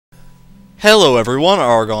Hello everyone,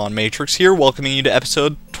 ArgonMatrix here, welcoming you to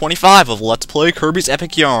episode 25 of Let's Play Kirby's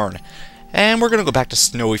Epic Yarn. And we're gonna go back to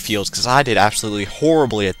snowy fields, because I did absolutely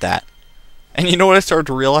horribly at that. And you know what I started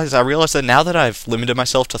to realize? I realized that now that I've limited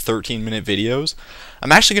myself to 13-minute videos,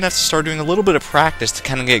 I'm actually gonna have to start doing a little bit of practice to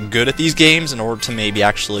kind of get good at these games in order to maybe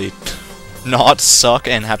actually not suck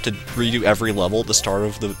and have to redo every level at the start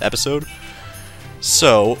of the episode.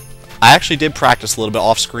 So, I actually did practice a little bit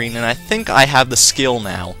off-screen, and I think I have the skill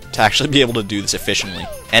now to actually be able to do this efficiently,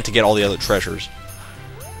 and to get all the other treasures.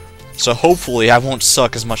 So hopefully I won't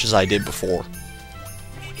suck as much as I did before.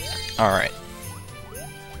 Alright.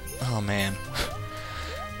 Oh man.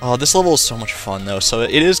 Oh, this level is so much fun though, so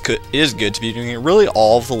it is good to be doing it. Really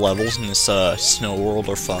all of the levels in this snow world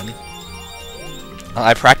are fun.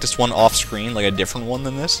 I practiced one off-screen, like a different one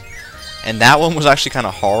than this, and that one was actually kind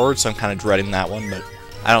of hard, so I'm kind of dreading that one, but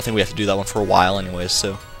I don't think we have to do that one for a while anyways,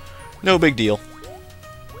 so no big deal.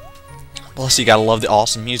 Plus, you gotta love the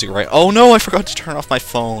awesome music, right? Oh no, I forgot to turn off my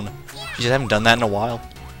phone. Jeez, I haven't done that in a while.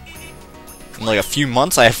 In like a few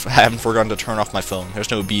months, I haven't forgotten to turn off my phone.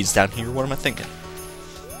 There's no beads down here. What am I thinking?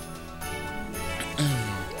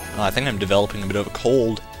 I think I'm developing a bit of a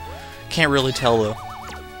cold. Can't really tell though.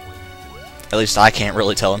 At least I can't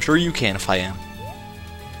really tell. I'm sure you can if I am.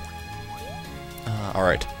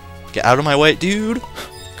 Alright. Get out of my way, dude!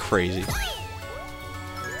 Crazy.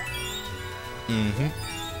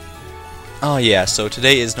 Oh yeah, so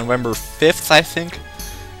today is November 5th, I think,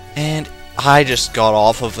 and I just got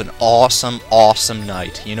off of an awesome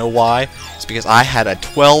night. You know why? It's because I had a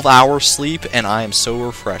 12-hour sleep, and I am so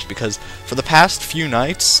refreshed, because for the past few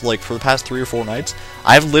nights, like for the past 3 or 4 nights,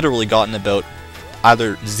 I've literally gotten about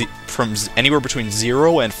either from anywhere between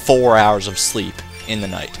 0 and 4 hours of sleep in the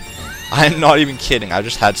night. I'm not even kidding. I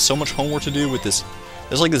just had so much homework to do with this.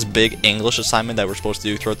 There's like this big English assignment that we're supposed to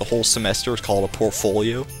do throughout the whole semester. It's called a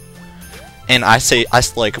portfolio. And I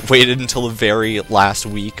like waited until the very last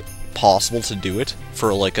week possible to do it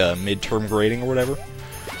for like a midterm grading or whatever.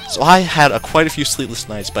 So I had quite a few sleepless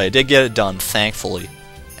nights, but I did get it done, thankfully.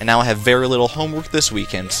 And now I have very little homework this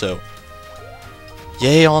weekend, so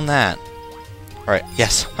yay on that. Alright,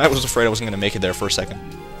 yes, I was afraid I wasn't going to make it there for a second.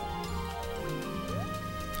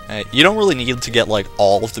 You don't really need to get like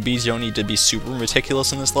all of the beads. You don't need to be super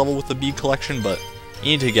meticulous in this level with the bead collection, but you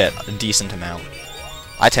need to get a decent amount.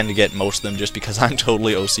 I tend to get most of them just because I'm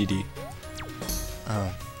totally OCD.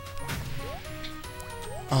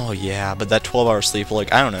 Oh yeah, but that 12-hour sleep,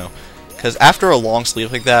 like, I don't know. Because after a long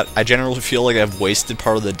sleep like that, I generally feel like I've wasted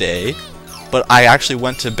part of the day. But I actually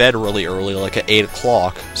went to bed really early, like at 8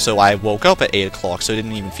 o'clock, so I woke up at 8 o'clock, so I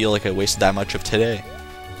didn't even feel like I wasted that much of today.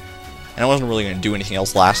 And I wasn't really going to do anything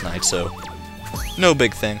else last night, so no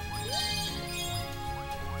big thing.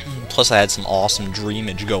 Plus I had some awesome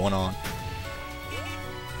dreamage going on.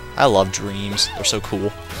 I love dreams. They're so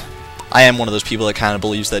cool. I am one of those people that kind of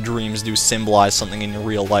believes that dreams do symbolize something in your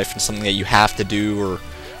real life and something that you have to do or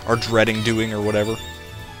are dreading doing or whatever.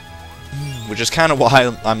 Which is kind of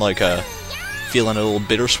why I'm like feeling a little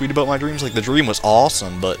bittersweet about my dreams. Like the dream was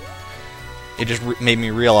awesome, but it just made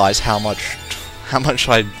me realize how much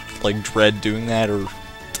I like dread doing that, or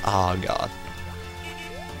oh god.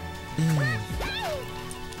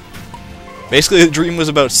 Basically the dream was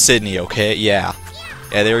about Sydney, okay? Yeah,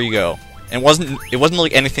 there you go. And it wasn't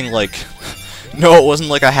like anything like no, it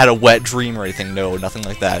wasn't like I had a wet dream or anything. No, nothing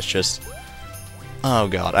like that. It's just, oh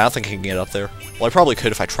god, I don't think I can get up there. Well, I probably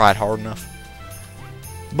could if I tried hard enough,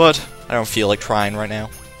 but I don't feel like trying right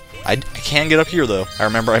now. I can get up here though. I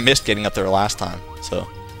remember I missed getting up there last time, so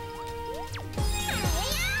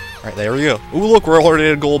alright, there we go. Ooh, look, we're already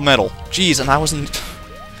at a gold medal. Jeez, and I wasn't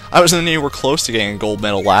anywhere close to getting a gold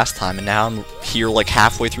medal last time, and now I'm here like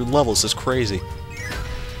halfway through the level. This is crazy.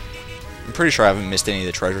 I'm pretty sure I haven't missed any of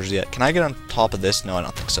the treasures yet. Can I get on top of this? No, I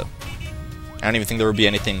don't think so. I don't even think there would be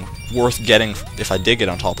anything worth getting if I did get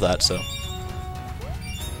on top of that, so.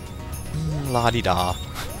 La-di-da.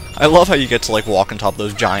 I love how you get to like walk on top of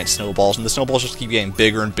those giant snowballs, and the snowballs just keep getting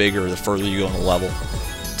bigger and bigger the further you go in the level.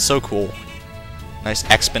 It's so cool. Nice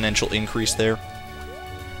exponential increase there.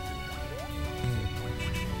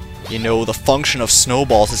 You know, the function of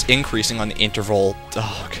snowballs is increasing on the interval.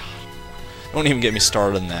 Oh god. Don't even get me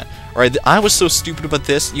started on that. Alright, I was so stupid about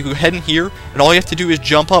this. You go ahead in here, and all you have to do is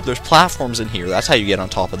jump up. There's platforms in here. That's how you get on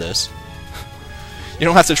top of this. You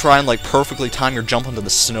don't have to try and like perfectly time your jump onto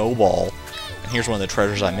the snowball. And here's one of the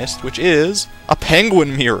treasures I missed, which is a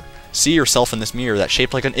penguin mirror. See yourself in this mirror that's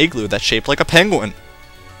shaped like an igloo, that's shaped like a penguin.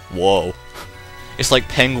 Whoa. It's like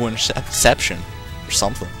penguinception or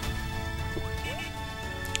something.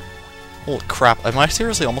 Holy crap, am I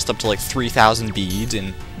seriously almost up to like 3,000 beads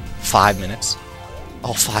in 5 minutes?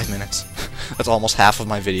 Oh, 5 minutes. That's almost half of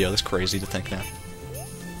my video. That's crazy to think now.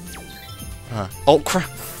 Oh, crap.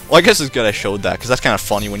 Well, I guess it's good I showed that, because that's kind of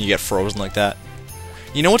funny when you get frozen like that.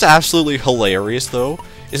 You know what's absolutely hilarious, though?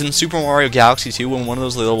 Is in Super Mario Galaxy 2, when one of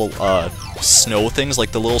those little, snow things,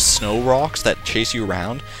 like the little snow rocks that chase you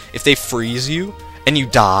around, if they freeze you, and you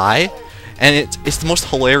die, and it's the most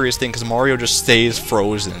hilarious thing, because Mario just stays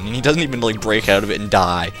frozen, and he doesn't even, like, break out of it and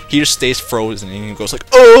die. He just stays frozen, and he goes like,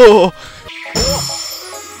 oh!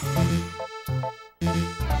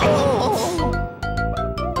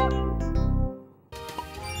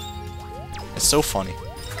 It's so funny.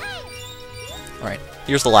 Alright,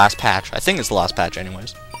 here's the last patch. I think it's the last patch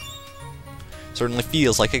anyways. Certainly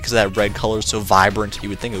feels like it because that red color is so vibrant, you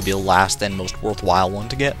would think it would be the last and most worthwhile one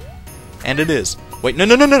to get. And it is. Wait, no,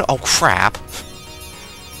 no, no, no, oh crap.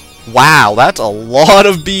 Wow, that's a lot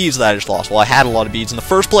of beads that I just lost. Well, I had a lot of beads in the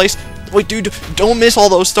first place. Wait, dude, don't miss all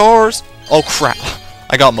those stars. Oh crap.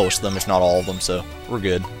 I got most of them, if not all of them, so we're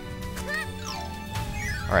good.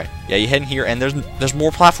 Alright, yeah, you head in here, and there's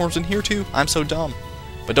more platforms in here too. I'm so dumb.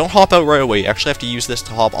 But don't hop out right away. You actually have to use this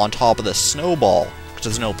to hop on top of the snowball, because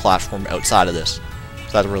there's no platform outside of this.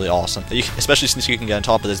 So that's really awesome. Especially since you can get on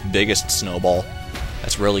top of this biggest snowball.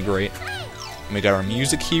 That's really great. And we got our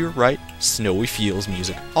music here, right? Snowy Fields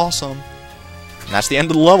music. Awesome. And that's the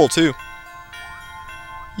end of the level, too.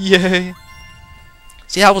 Yay.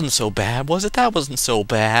 See, that wasn't so bad, was it? That wasn't so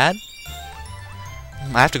bad.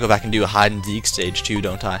 I have to go back and do a hide-and-seek stage, too,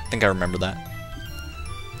 don't I? I think I remember that.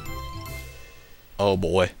 Oh,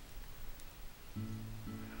 boy.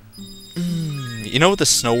 You know what the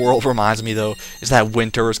snow world reminds me, though? Is that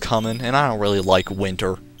winter is coming, and I don't really like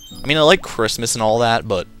winter. I mean, I like Christmas and all that,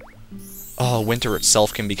 but... oh, winter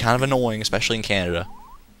itself can be kind of annoying, especially in Canada.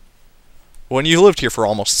 When you lived here for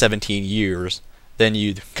almost 17 years, then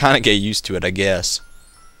you'd kind of get used to it, I guess.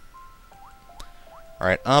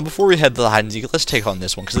 Alright, before we head to the hide-and-seek, let's take on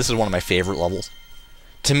this one, because this is one of my favorite levels.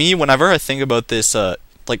 To me, whenever I think about this,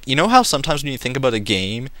 like, you know how sometimes when you think about a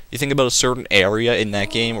game, you think about a certain area in that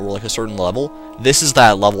game, or like a certain level? This is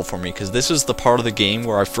that level for me, because this is the part of the game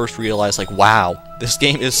where I first realized, like, wow, this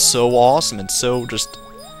game is so awesome, and so just...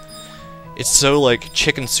 it's so, like,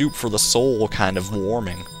 chicken soup for the soul kind of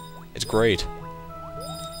warming. It's great.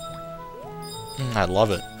 I love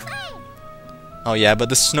it. Oh yeah, but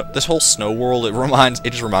this whole snow world, it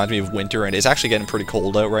just reminds me of winter, and it's actually getting pretty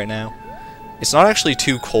cold out right now. It's not actually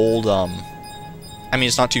too cold, I mean,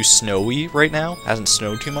 it's not too snowy right now. Hasn't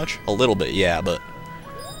snowed too much. A little bit, yeah, but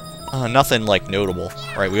nothing, like, notable.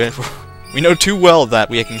 Right, we know too well that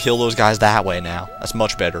we can kill those guys that way now. That's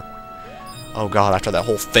much better. Oh god, after that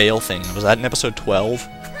whole fail thing. Was that in episode 12?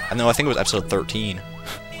 No, I think it was episode 13.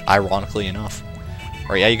 Ironically enough.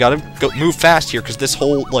 Alright, yeah, you gotta move fast here, because this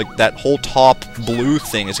whole, like, that whole top blue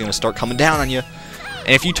thing is gonna start coming down on you. And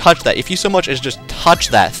if you touch that, if you so much as just touch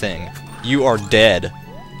that thing, you are dead.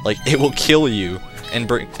 Like, it will kill you and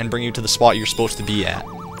bring you to the spot you're supposed to be at.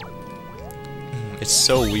 It's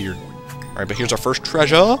so weird. Alright, but here's our first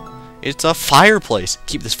treasure. It's a fireplace.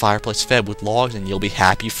 Keep this fireplace fed with logs and you'll be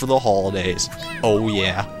happy for the holidays. Oh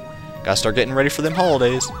yeah. Gotta start getting ready for them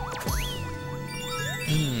holidays.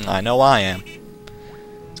 I know I am.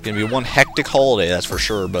 It's gonna be one hectic holiday, that's for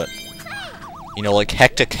sure, but... you know, like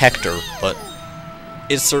Hectic Hector, but...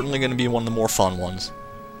 it's certainly gonna be one of the more fun ones.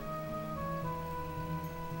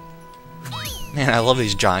 Man, I love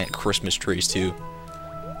these giant Christmas trees, too.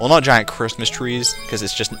 Well, not giant Christmas trees, because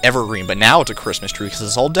it's just an evergreen, but now it's a Christmas tree, because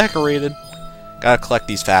it's all decorated. Gotta collect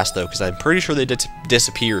these fast, though, because I'm pretty sure they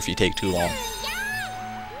disappear if you take too long.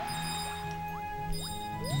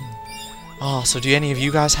 Oh, so do any of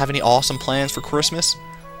you guys have any awesome plans for Christmas?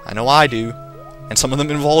 I know I do. And some of them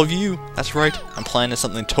involve you. That's right, I'm planning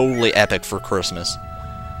something totally epic for Christmas.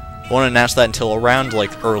 I won't announce that until around,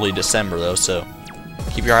 like, early December, though, so...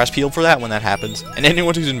 keep your eyes peeled for that when that happens. And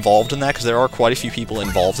anyone who's involved in that, because there are quite a few people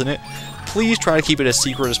involved in it, please try to keep it as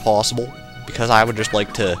secret as possible. Because I would just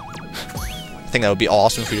like to... I think that would be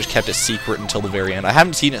awesome if we just kept it secret until the very end. I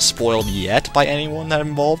haven't seen it spoiled yet by anyone that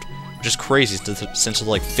involved, which is crazy since there's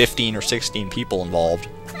like 15 or 16 people involved.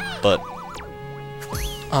 But...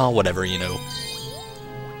 whatever, you know.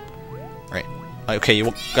 Right. Okay,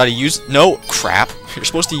 you gotta use... no! Crap! You're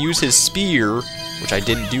supposed to use his spear, which I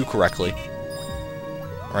didn't do correctly.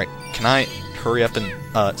 Alright, can I hurry up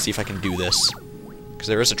and see if I can do this? Because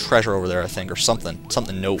there is a treasure over there, I think, or something.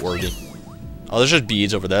 Something noteworthy. Oh, there's just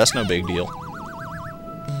beads over there. That's no big deal.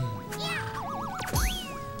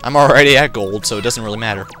 I'm already at gold, so it doesn't really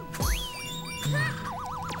matter.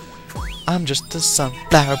 I'm just a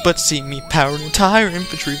sunflower, but see me power entire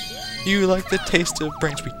infantry. You like the taste of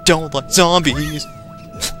brains, we don't like zombies.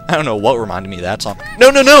 I don't know what reminded me of that song. No,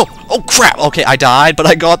 no, no! Oh, crap! Okay, I died, but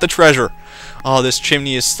I got the treasure. Oh, this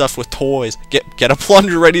chimney is stuffed with toys. Get a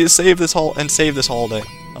plunger ready to save this holiday.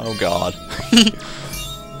 Oh, God.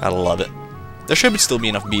 Gotta love it. There should still be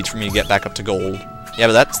enough beads for me to get back up to gold. Yeah,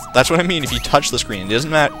 but that's what I mean. If you touch the screen, it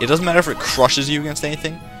doesn't matter if it crushes you against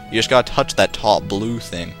anything. You just gotta touch that top blue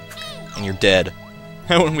thing, and you're dead.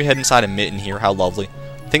 And when we head inside a mitten here, how lovely.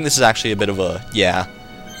 I think this is actually a bit of a, yeah.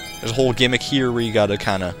 There's a whole gimmick here where you gotta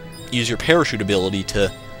kind of use your parachute ability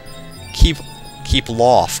to keep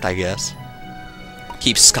loft, I guess.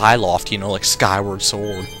 Keep skyloft, you know, like Skyward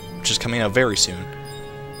Sword, which is coming out very soon.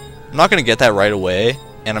 I'm not gonna get that right away,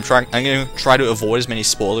 and I'm gonna try to avoid as many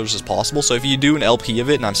spoilers as possible. So if you do an LP of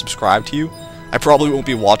it and I'm subscribed to you, I probably won't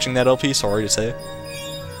be watching that LP. Sorry to say,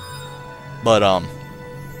 but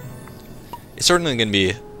it's certainly gonna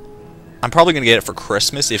be. I'm probably gonna get it for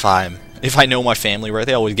Christmas if I know my family right.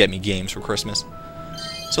 They always get me games for Christmas,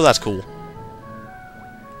 so that's cool.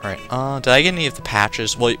 Alright, did I get any of the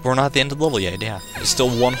patches? Well, we're not at the end of the level yet, yeah. There's still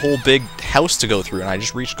one whole big house to go through, and I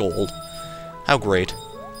just reached gold. How great.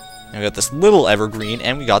 And we got this little evergreen,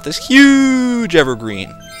 and we got this huge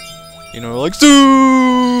evergreen. You know, like, zoo!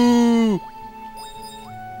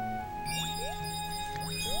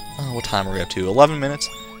 Oh, what time are we up to? 11 minutes?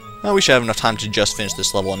 Well, we should have enough time to just finish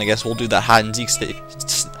this level, and I guess we'll do that hide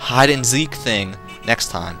and seek thing next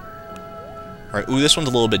time. Alright, ooh, this one's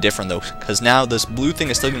a little bit different, though, because now this blue thing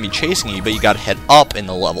is still going to be chasing you, but you gotta head up in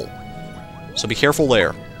the level. So be careful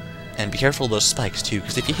there. And be careful of those spikes, too,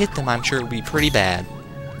 because if you hit them, I'm sure it'll be pretty bad.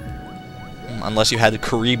 Unless you had the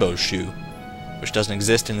Karibo shoe, which doesn't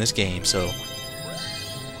exist in this game, so...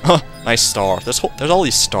 Huh, nice star. There's all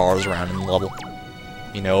these stars around in the level.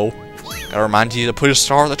 You know, gotta remind you to put a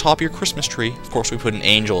star at the top of your Christmas tree. Of course, we put an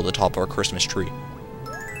angel at the top of our Christmas tree.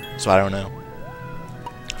 So I don't know.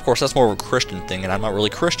 Of course, that's more of a Christian thing, and I'm not really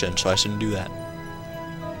Christian, so I shouldn't do that.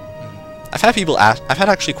 I've had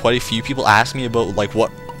actually quite a few people ask me about, like,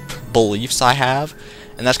 what beliefs I have,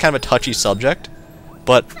 and that's kind of a touchy subject,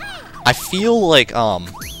 but I feel like,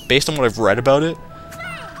 based on what I've read about it,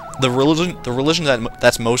 the religion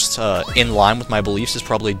that's most in line with my beliefs is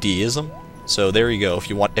probably deism. So there you go. If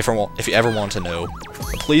you ever want to know,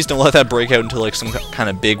 but please don't let that break out into like some kind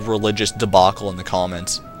of big religious debacle in the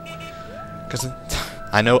comments, because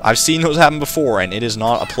I know I've seen those happen before, and it is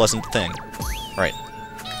not a pleasant thing. Right,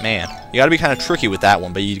 man, you gotta be kind of tricky with that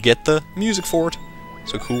one, but you get the music for it.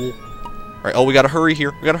 So cool. Right, oh, we gotta hurry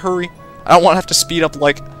here. We gotta hurry. I don't want to have to speed up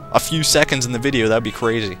like a few seconds in the video. That'd be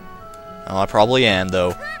crazy. Oh, I probably am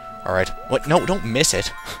though. All right. What? No, don't miss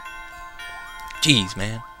it. Jeez,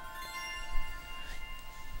 man.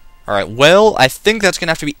 Alright, well, I think that's going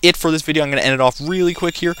to have to be it for this video. I'm going to end it off really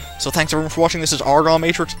quick here. So thanks everyone for watching. This is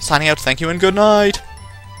ArgonMatrix signing out. Thank you and good night.